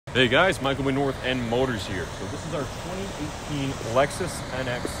Hey guys, Michael with North End Motors here. So this is our 2018 Lexus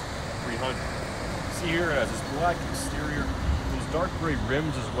NX 300. See here it has this black exterior, those dark gray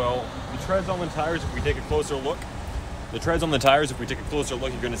rims as well. The treads on the tires, if we take a closer look,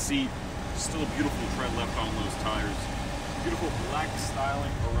 you're going to see still a beautiful tread left on those tires. Beautiful black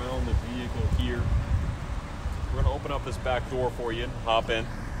styling around the vehicle here. We're going to open up this back door for you and hop in.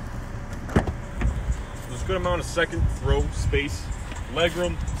 There's a good amount of second row space.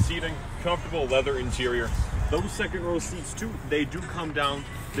 Legroom, seating, comfortable leather interior. Those second row seats too, they do come down.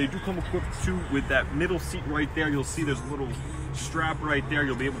 They do come equipped too with that middle seat right there. You'll see there's a little strap right there.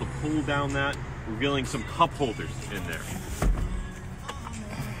 You'll be able to pull down that, revealing some cup holders in there.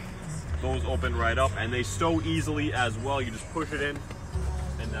 Those open right up and they stow easily as well. You just push it in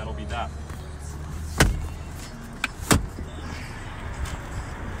and that'll be that.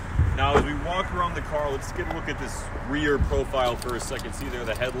 Now, as we walk around the car, let's get a look at this rear profile for a second. See there,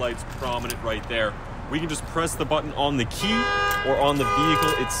 the headlights prominent right there. We can just press the button on the key or on the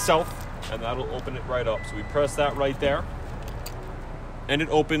vehicle itself, and that'll open it right up. So we press that right there, and it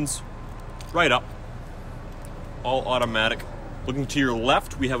opens right up, all automatic. Looking to your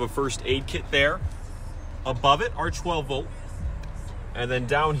left, we have a first aid kit there. Above it, our 12 volt. And then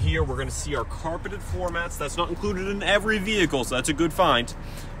down here, we're gonna see our carpeted floor mats. That's not included in every vehicle, so that's a good find.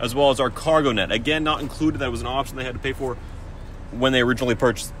 As well as our cargo net. Again, not included. That was an option they had to pay for when they originally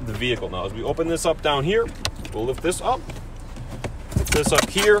purchased the vehicle. Now, as we open this up down here, we'll lift this up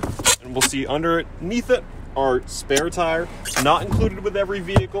here, and we'll see underneath it our spare tire. Not included with every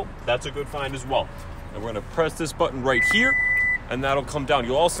vehicle. That's a good find as well. And we're gonna press this button right here, and that'll come down.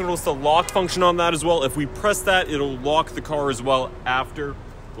 You'll also notice the lock function on that as well. If we press that, it'll lock the car as well after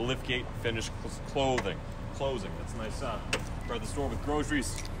the liftgate finished closing. That's a nice sound. Try the store with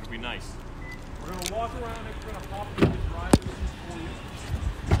groceries, it'll be nice. We're gonna walk around and we're gonna hop into the driver's seat for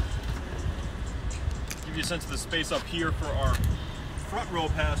you. Give you a sense of the space up here for our front row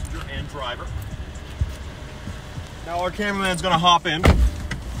passenger and driver. Now our cameraman's gonna hop in.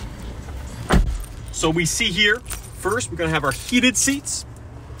 So we see here, first, we're gonna have our heated seats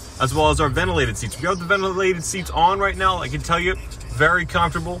as well as our ventilated seats. We have the ventilated seats on right now. I can tell you, very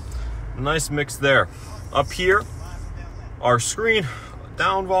comfortable. Nice mix there. Up here, our screen,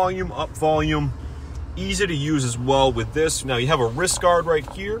 down volume, up volume. Easy to use as well with this. Now you have a wrist guard right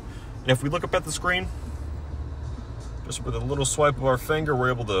here. And if we look up at the screen, just with a little swipe of our finger, we're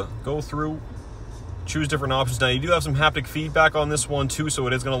able to go through, choose different options. Now you do have some haptic feedback on this one too, so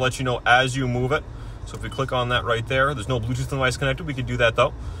it is gonna let you know as you move it. So if we click on that right there, there's no Bluetooth device connected. We can do that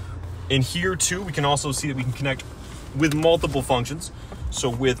though. In here too, we can also see that we can connect with multiple functions. So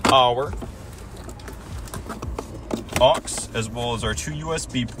with our aux, as well as our 2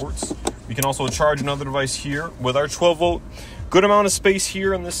 USB ports, we can also charge another device here with our 12 volt. Good amount of space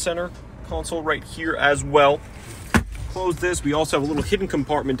here in this center console right here as well. Close this. We also have a little hidden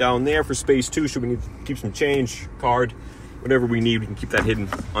compartment down there for space too. Should we need to keep some change, card, whatever we need, we can keep that hidden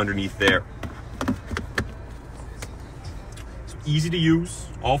underneath there. Easy to use,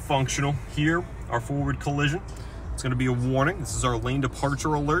 all functional. Here, our forward collision. It's going to be a warning. This is our lane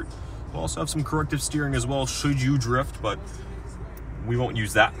departure alert. We'll also have some corrective steering as well should you drift, but we won't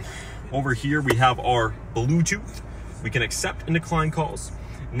use that. Over here, we have our Bluetooth. We can accept and decline calls.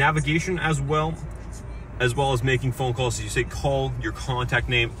 Navigation as well as making phone calls. So you say call your contact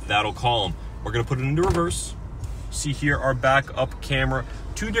name, that'll call them. We're going to put it into reverse. See here our backup camera.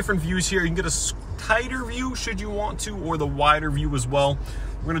 2 different views here. You can get a tighter view should you want to, or the wider view as well.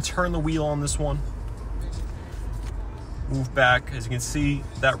 We're going to turn the wheel on this one. Move back. As you can see,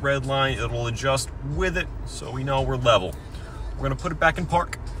 that red line, it'll adjust with it so we know we're level. We're going to put it back in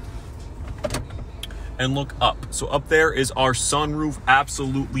park and look up. So up there is our sunroof.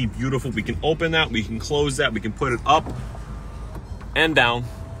 Absolutely beautiful. We can open that, we can close that, we can put it up and down.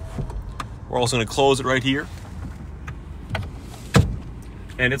 We're also going to close it right here.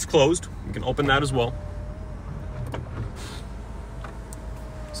 And it's closed. You can open that as well.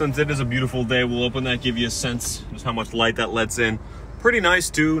 Since it is a beautiful day, we'll open that, give you a sense just how much light that lets in. Pretty nice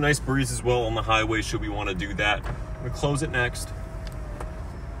too, nice breeze as well on the highway should we want to do that. I'm gonna close it next.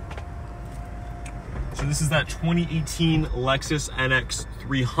 So this is that 2018 Lexus NX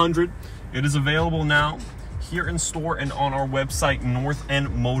 300. It is available now here in store and on our website,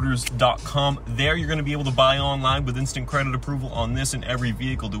 northendmotors.com. There you're going to be able to buy online with instant credit approval on this and every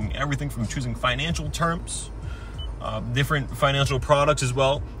vehicle, doing everything from choosing financial terms, different financial products as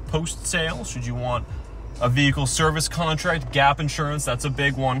well, post-sale, should you want a vehicle service contract, gap insurance, that's a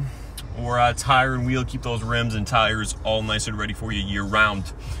big one, or tire and wheel, keep those rims and tires all nice and ready for you year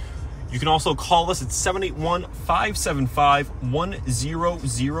round. You can also call us at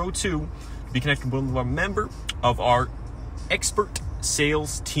 781-575-1002 to be connected with a member of our expert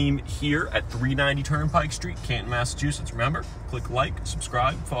sales team here at 390 Turnpike Street, Canton, Massachusetts. Remember, click like,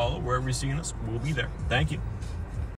 subscribe, follow, wherever you're seeing us, we'll be there. Thank you.